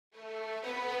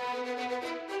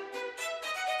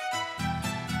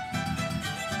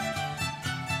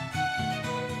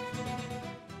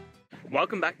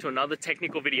Welcome back to another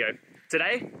technical video.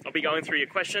 Today, I'll be going through your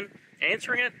question,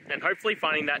 answering it, and hopefully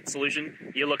finding that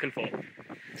solution you're looking for.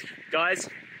 Guys,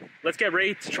 let's get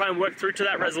ready to try and work through to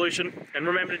that resolution, and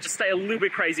remember to just stay a little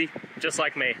bit crazy, just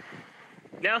like me.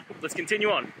 Now, let's continue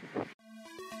on.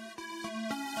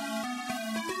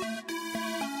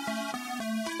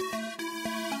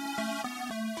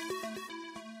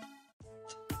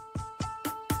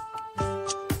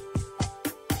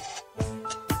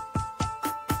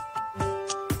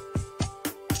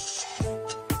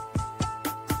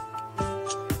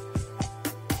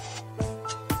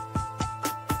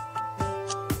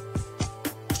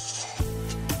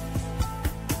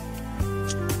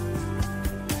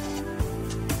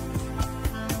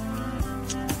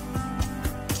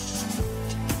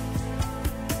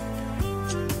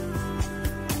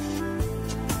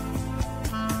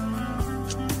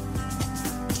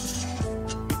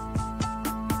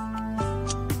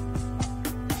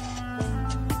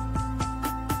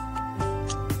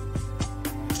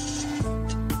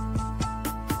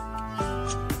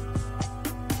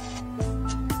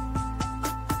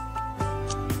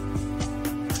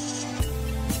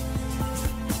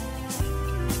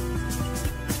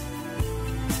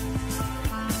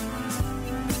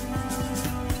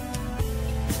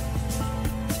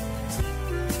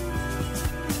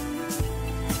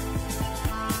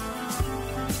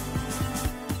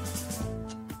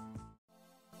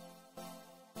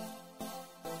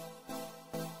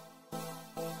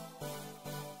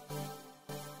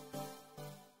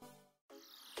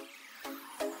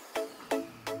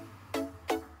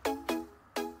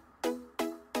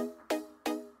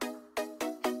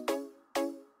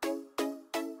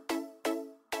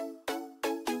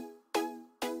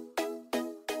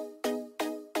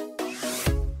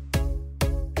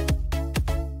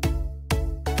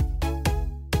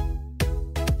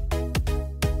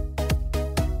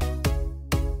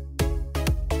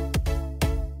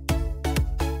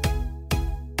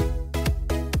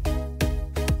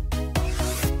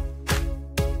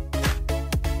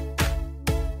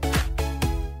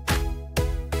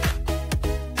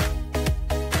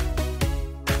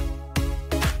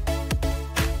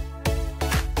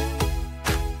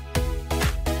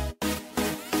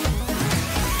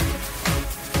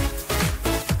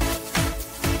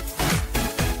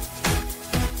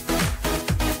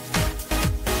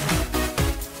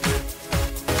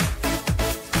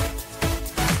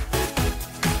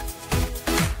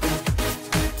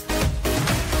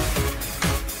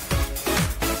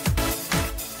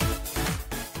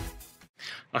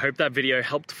 I hope that video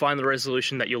helped find the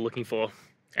resolution that you're looking for.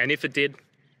 And if it did,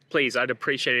 please, I'd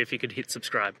appreciate it if you could hit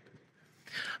subscribe.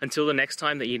 Until the next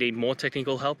time that you need more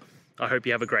technical help, I hope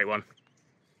you have a great one.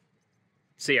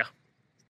 See ya.